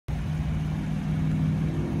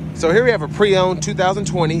So here we have a pre-owned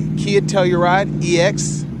 2020 Kia Telluride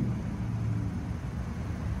EX.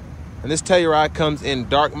 And this Telluride comes in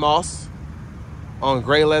dark moss on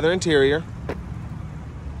gray leather interior.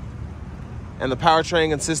 And the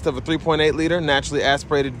powertrain consists of a 3.8 liter naturally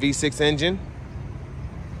aspirated V6 engine,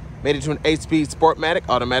 made into an 8-speed Sportmatic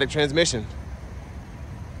automatic transmission.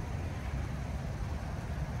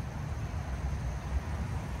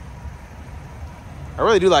 I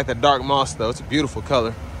really do like that dark moss though, it's a beautiful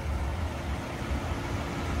color.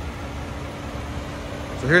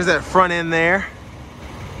 So here's that front end there.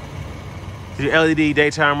 Your LED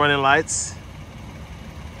daytime running lights.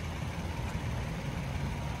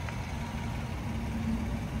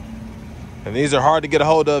 And these are hard to get a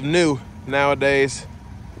hold of new nowadays.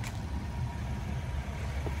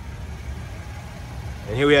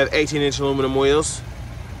 And here we have 18-inch aluminum wheels.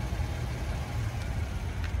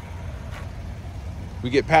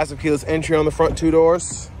 We get passive keyless entry on the front 2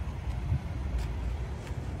 doors.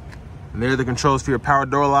 And there are the controls for your power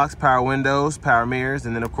door locks, power windows, power mirrors,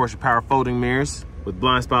 and then of course your power folding mirrors with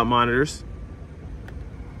blind spot monitors.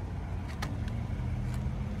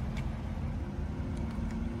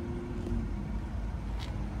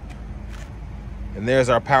 And there's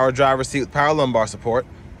our power driver's seat with power lumbar support.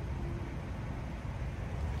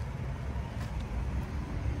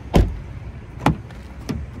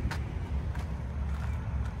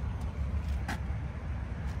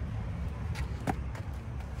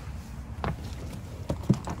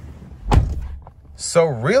 So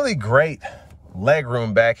really great leg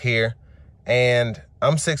room back here. And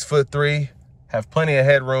I'm 6'3", have plenty of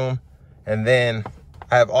headroom. And then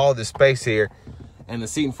I have all this space here. And the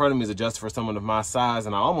seat in front of me is adjusted for someone of my size,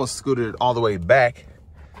 and I almost scooted it all the way back.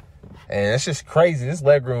 And it's just crazy. This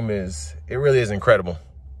legroom it really is incredible.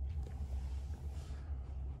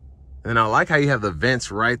 And I like how you have the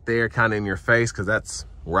vents right there kind of in your face, because that's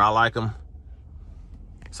where I like them.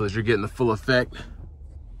 So that you're getting the full effect.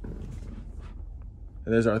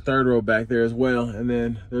 And there's our third row back there as well. And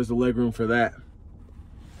then there's the legroom for that.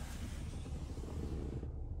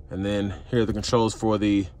 And then here are the controls for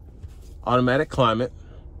the automatic climate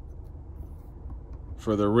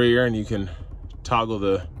for the rear, and you can toggle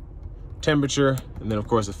the temperature, and then of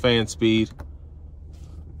course the fan speed.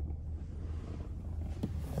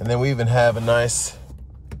 And then we even have a nice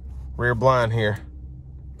rear blind here.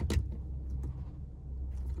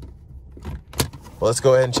 Well, let's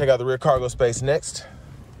go ahead and check out the rear cargo space next.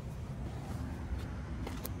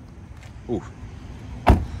 Ooh.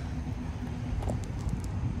 And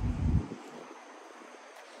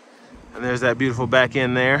there's that beautiful back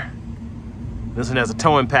end there. This one has a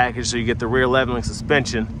towing package, so you get the rear leveling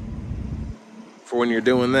suspension for when you're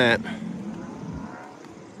doing that.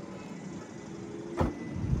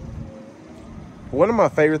 One of my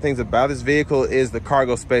favorite things about this vehicle is the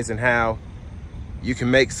cargo space and how you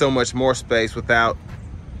can make so much more space without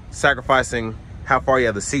sacrificing how far you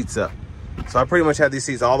have the seats up. So I pretty much have these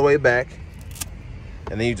seats all the way back,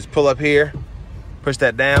 and then you just pull up here, push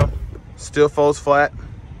that down, still folds flat.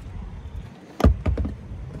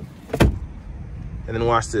 And then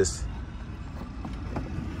watch this.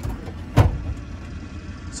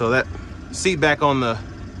 So that seat back on the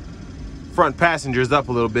front passenger is up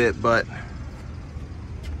a little bit, but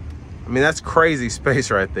I mean, that's crazy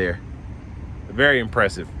space right there. Very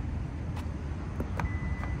impressive.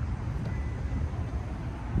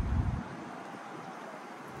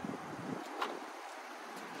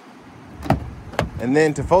 And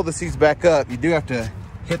then to fold the seats back up, you do have to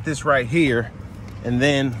hit this right here and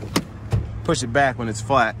then push it back when it's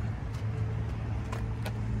flat.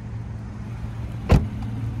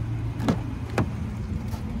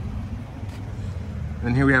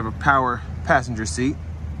 And here we have a power passenger seat.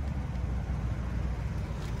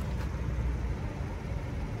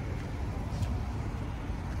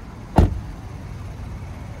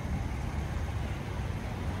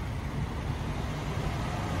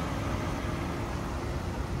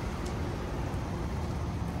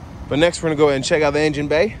 But next we're gonna go ahead and check out the engine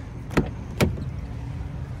bay.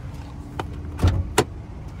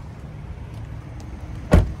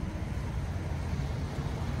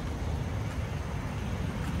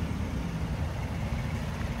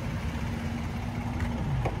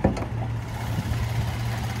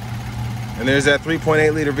 And there's that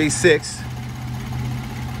 3.8 liter V6.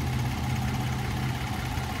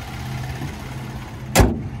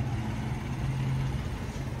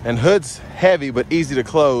 And hood's heavy but easy to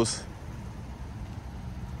close.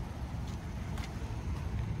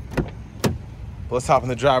 Let's hop in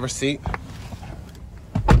the driver's seat.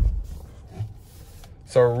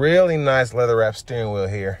 So a really nice leather wrap steering wheel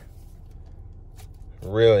here.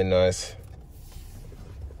 Really nice.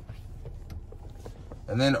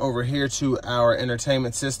 And then over here to our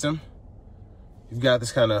entertainment system, you've got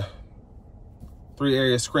this kind of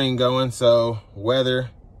 3-area screen going. So weather,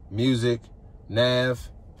 music, nav,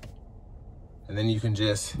 and then you can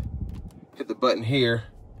just hit the button here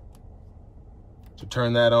to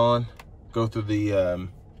turn that on, go through the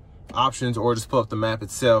options, or just pull up the map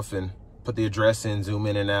itself and put the address in, zoom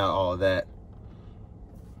in and out, all of that.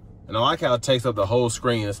 And I like how it takes up the whole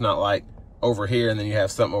screen. It's not like over here and then you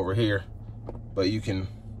have something over here, but you can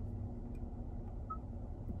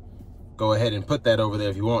go ahead and put that over there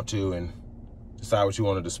if you want to and decide what you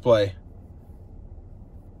want to display,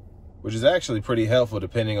 which is actually pretty helpful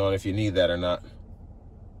depending on if you need that or not.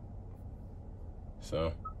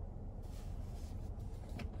 So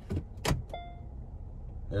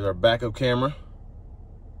there's our backup camera.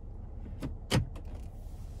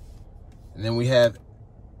 And then we have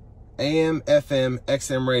AM, FM,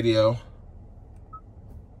 XM radio.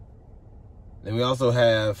 Then we also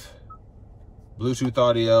have Bluetooth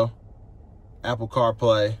audio, Apple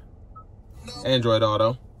CarPlay, Android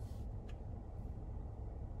Auto.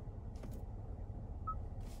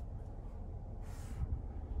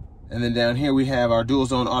 And then down here we have our dual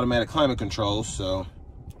zone automatic climate controls. So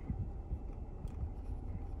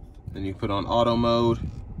then you put on auto mode,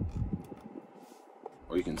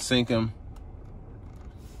 or you can sync them,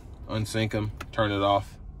 unsync them, turn it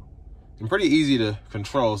off. And pretty easy to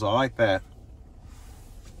control, so I like that.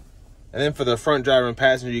 And then for the front driver and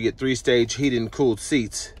passenger, you get 3-stage heated and cooled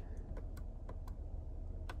seats.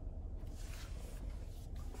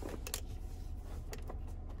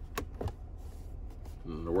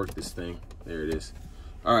 I'm gonna work this thing. There it is.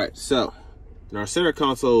 All right, so in our center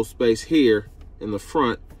console space here in the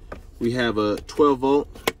front, we have a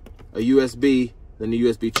 12-volt, a USB, then the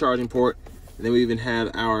USB charging port, and then we even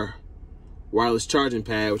have our wireless charging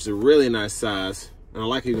pad, which is a really nice size. And I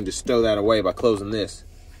like how you can just stow that away by closing this.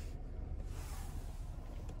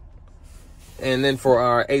 And then for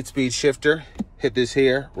our 8-speed shifter, hit this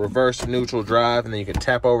here, reverse, neutral, drive, and then you can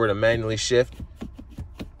tap over to manually shift.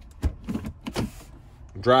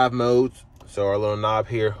 Drive modes, so our little knob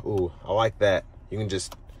here, ooh, I like that. You can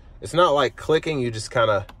just, it's not like clicking, you just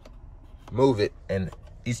kind of move it, and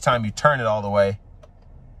each time you turn it all the way,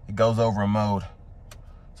 it goes over a mode.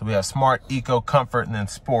 So we have Smart, Eco, Comfort, and then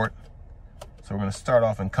Sport. So we're gonna start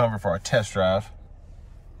off in Comfort for our test drive.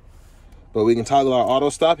 But we can toggle our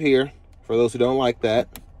auto stop here, for those who don't like that.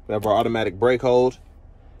 We have our automatic brake hold.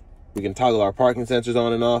 We can toggle our parking sensors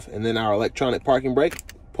on and off, and then our electronic parking brake.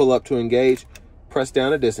 Pull up to engage, press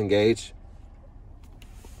down to disengage.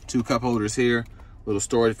 2 cup holders here, little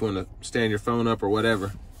storage if you want to stand your phone up or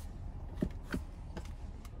whatever.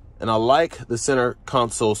 And I like the center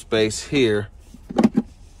console space here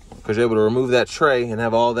because you're able to remove that tray and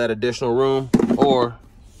have all that additional room, or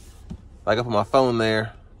like I put my phone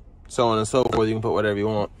there, so on and so forth. You can put whatever you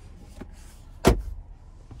want.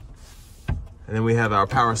 And then we have our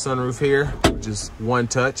power sunroof here, which is one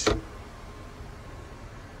touch.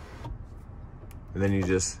 And then you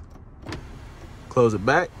just close it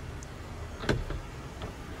back.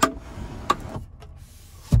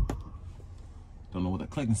 Don't know what that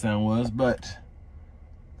clicking sound was, but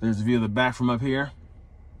there's a view of the back from up here.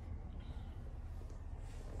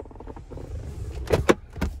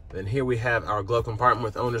 Then here we have our glove compartment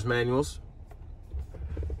with owner's manuals.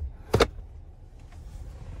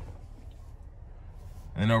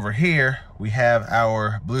 And over here, we have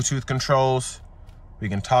our Bluetooth controls. We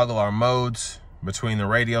can toggle our modes between the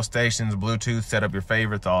radio stations, Bluetooth, set up your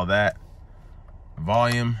favorites, all that.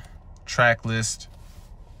 Volume, track list.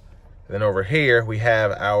 Then over here, we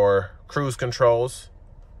have our cruise controls.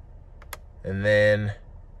 And then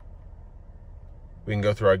we can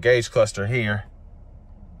go through our gauge cluster here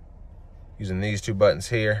using these 2 buttons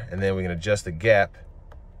here. And then we can adjust the gap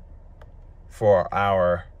for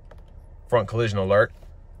our front collision alert.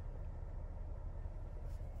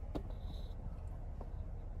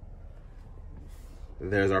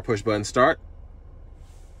 There's our push button start.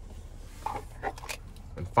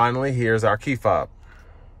 And finally, here's our key fob.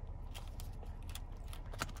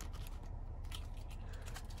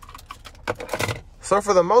 So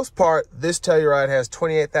for the most part, this Telluride has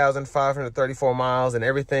 28,534 miles and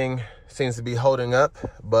everything seems to be holding up,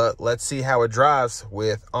 but let's see how it drives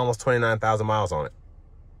with almost 29,000 miles on it.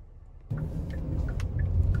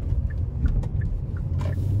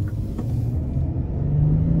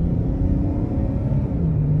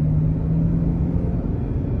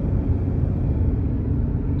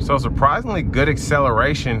 So surprisingly good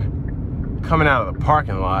acceleration coming out of the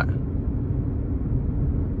parking lot,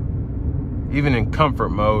 even in comfort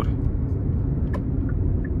mode.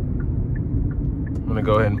 I'm gonna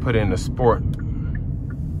go ahead and put in the sport.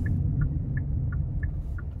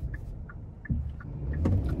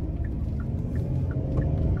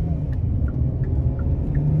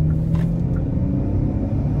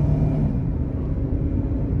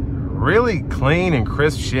 really clean and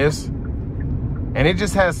crisp shifts. And it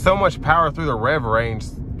just has so much power through the rev range,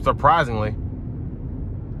 surprisingly.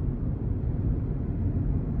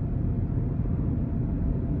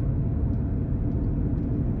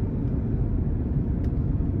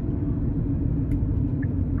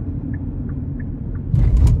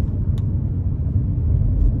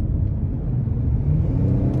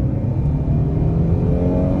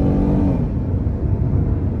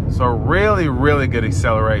 So really good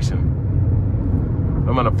acceleration.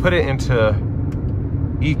 I'm gonna put it into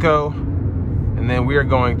Eco, and then we are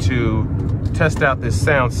going to test out this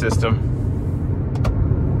sound system.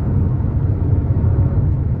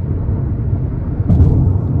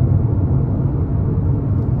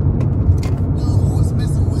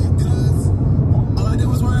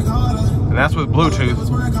 And that's with Bluetooth.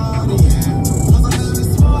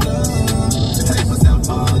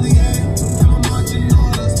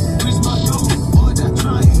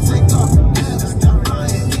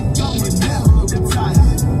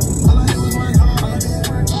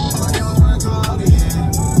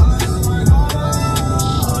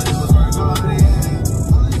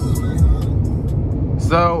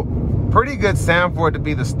 So, pretty good sound for it to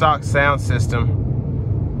be the stock sound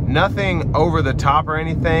system. Nothing over the top or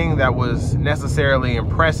anything that was necessarily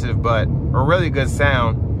impressive, but a really good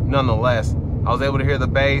sound nonetheless. I was able to hear the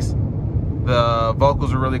bass, the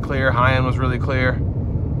vocals were really clear, high end was really clear.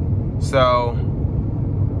 So,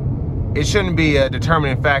 it shouldn't be a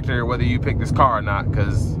determining factor whether you pick this car or not,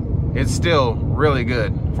 because it's still really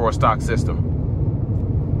good for a stock system.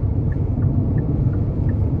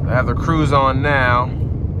 I have the cruise on now.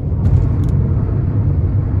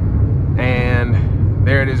 And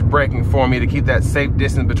there it is braking for me to keep that safe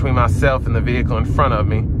distance between myself and the vehicle in front of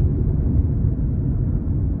me.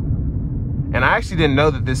 And I actually didn't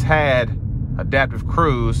know that this had adaptive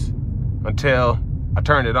cruise until I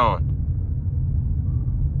turned it on.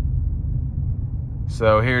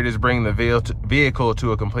 So here it is bringing the vehicle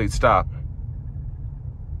to a complete stop.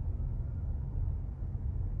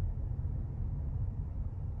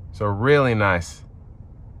 So really nice.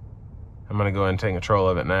 I'm gonna go ahead and take control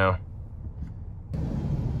of it now.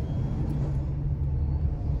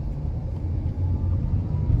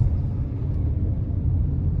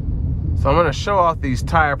 So I'm gonna show off these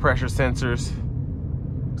tire pressure sensors,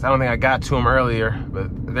 because I don't think I got to them earlier,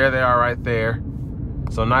 but there they are right there.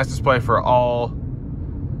 So nice display for all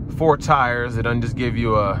 4 tires. It doesn't just give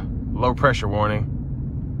you a low pressure warning.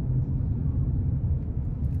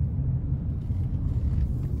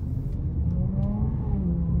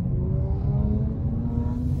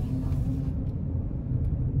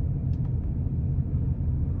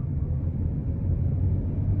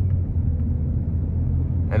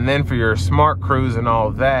 And then for your smart cruise and all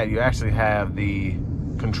of that, you actually have the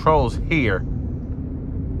controls here,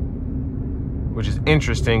 which is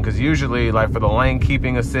interesting because usually, like for the lane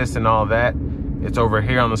keeping assist and all that, it's over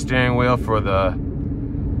here on the steering wheel for the,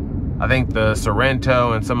 I think the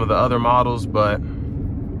Sorento and some of the other models, but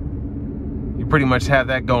you pretty much have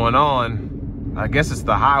that going on. I guess it's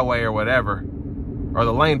the highway or whatever, or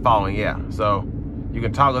the lane following, yeah. So you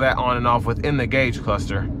can toggle that on and off within the gauge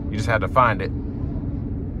cluster. You just have to find it.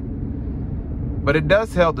 But it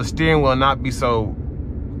does help the steering wheel not be so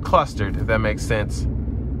clustered, if that makes sense.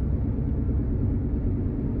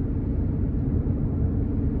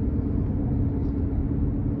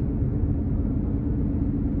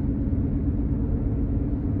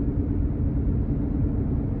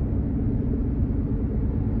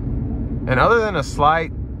 And other than a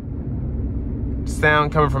slight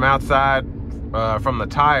sound coming from outside, from the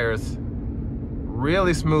tires,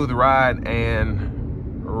 really smooth ride and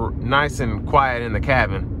nice and quiet in the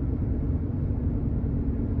cabin.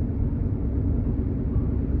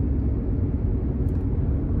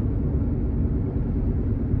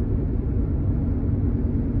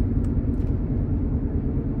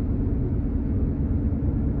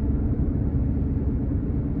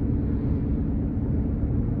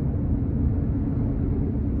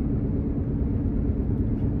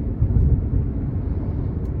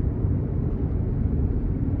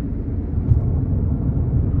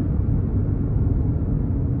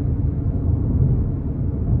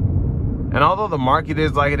 And although the market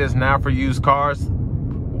is like it is now for used cars,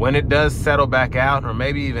 when it does settle back out, or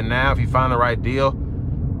maybe even now if you find the right deal,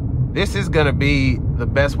 this is gonna be the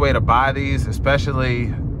best way to buy these,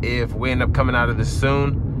 especially if we end up coming out of this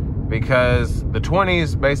soon, because the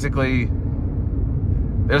 20s, basically,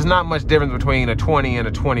 there's not much difference between a 20 and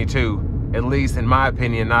a 22, at least in my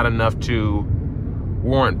opinion, not enough to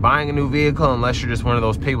warrant buying a new vehicle unless you're just one of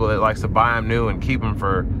those people that likes to buy them new and keep them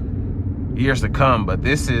for years to come. But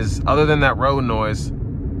this is, other than that road noise,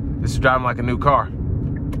 This is driving like a new car.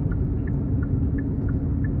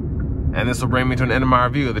 And this will bring me to an end of my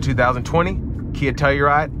review of the 2020 Kia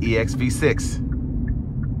Telluride EX V6.